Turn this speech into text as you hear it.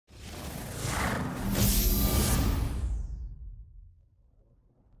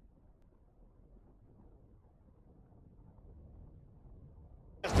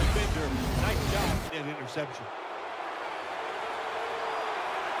that interception.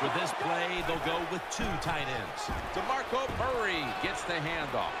 For this play, they'll go with 2 tight ends. DeMarco Murray gets the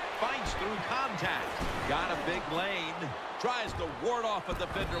handoff. Fights through contact. Got a big lane. Tries to ward off a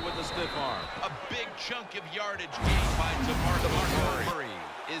defender with a stiff arm. A big chunk of yardage gained by DeMarco Murray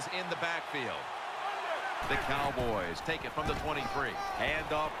is in the backfield. The Cowboys take it from the 23.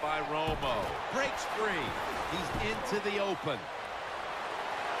 Handoff by Romo. Breaks free. He's into the open.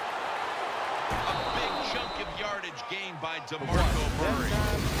 A big chunk of yardage gained by DeMarco Murray.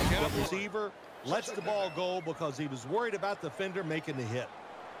 The receiver lets the ball go because he was worried about the defender making the hit.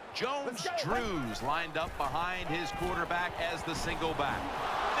 Jones-Drews lined up behind his quarterback as the single back.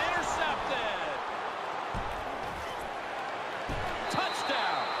 Intercepted.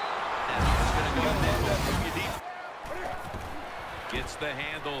 Touchdown. Now it's going to go nickel. Gets the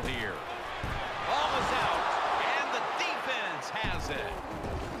handle here. Ball is out, and the defense has it.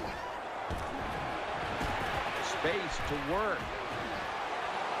 Space to work.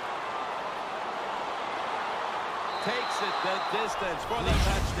 Takes it the distance for the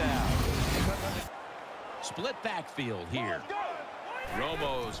touchdown. Split backfield here.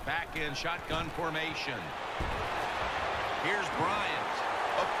 Romo's back in shotgun formation. Here's Bryant.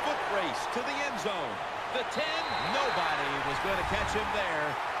 A foot race to the end zone. The 10, nobody was going to catch him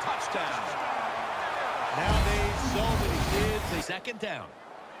there. Touchdown. Nowadays, so many kids. Second down.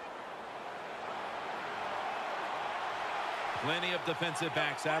 Plenty of defensive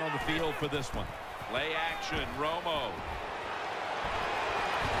backs out on the field for this one. Play action, Romo.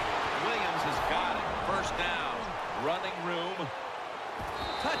 Williams has got it. First down. Running room.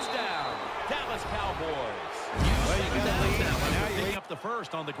 Touchdown. Dallas Cowboys. Picking up the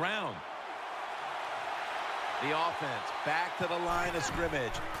first on the ground. The offense back to the line of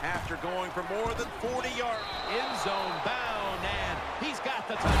scrimmage after going for more than 40 yards. End zone bound, and he's got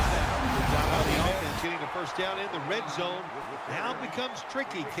the touchdown. The offense getting the first down in the red zone. Now it becomes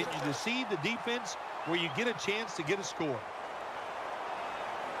tricky. Can you deceive the defense where you get a chance to get a score?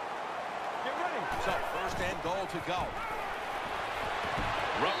 Get ready. So first and goal to go.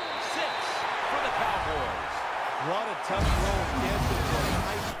 6 for the Cowboys. What a tough throw.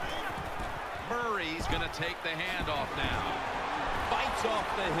 Nice. Murray's going to take the handoff now. Bites off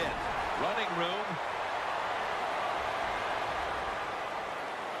the hit. Running room.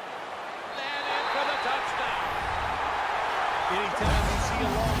 And in for the touchdown. Anytime you see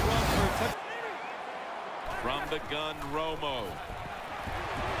a long run for a touchdown. From the gun, Romo.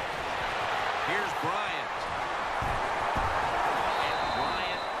 Here's Bryant. And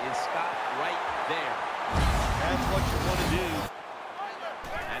Bryant is stopped right there. That's what you want to do.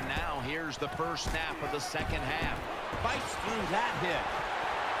 And now here's the first snap of the second half. Bites through that hit.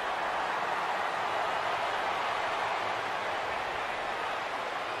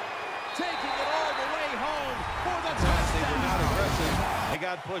 Taking it all the way home for the touchdown. They were not aggressive. They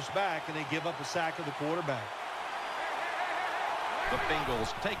got pushed back, and they give up a sack of the quarterback. The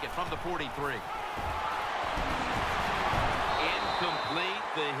Bengals take it from the 43. Incomplete.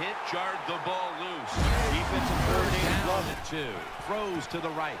 The hit jarred the ball loose. Defensive coordinator love it. 2. Throws to the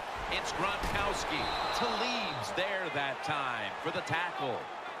right. It's Gronkowski. Talib's there that time for the tackle.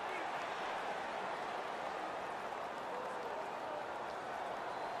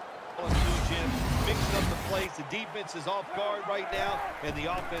 Jim, mixing up the plays. The defense is off guard right now, and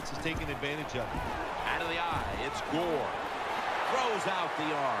the offense is taking advantage of it. Out of the eye, it's Gore. Throws out the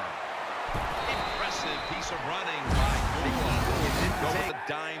arm. Impressive piece of running by Gore. Go with a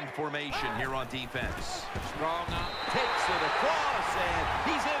dime formation here on defense. Strong up, takes it across, and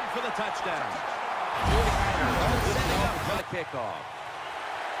he's in for the touchdown. Setting up for the kickoff.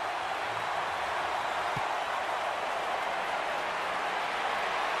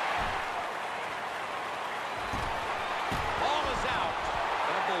 Ball is out.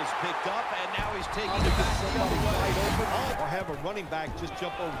 Fumbles picked up, and now he's taking it back the other way. Or have a running back just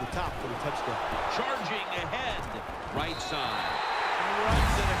jump over the top for the touchdown. Charging ahead. Right side.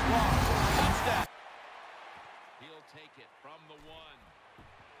 Runs it across. Touchdown. He'll take it from the 1.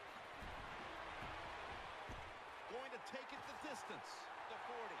 Going to take it the distance. The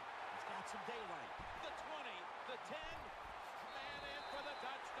 40. He's got some daylight. The 20. The 10. Man in for the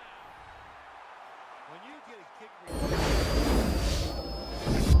touchdown. When you get a kick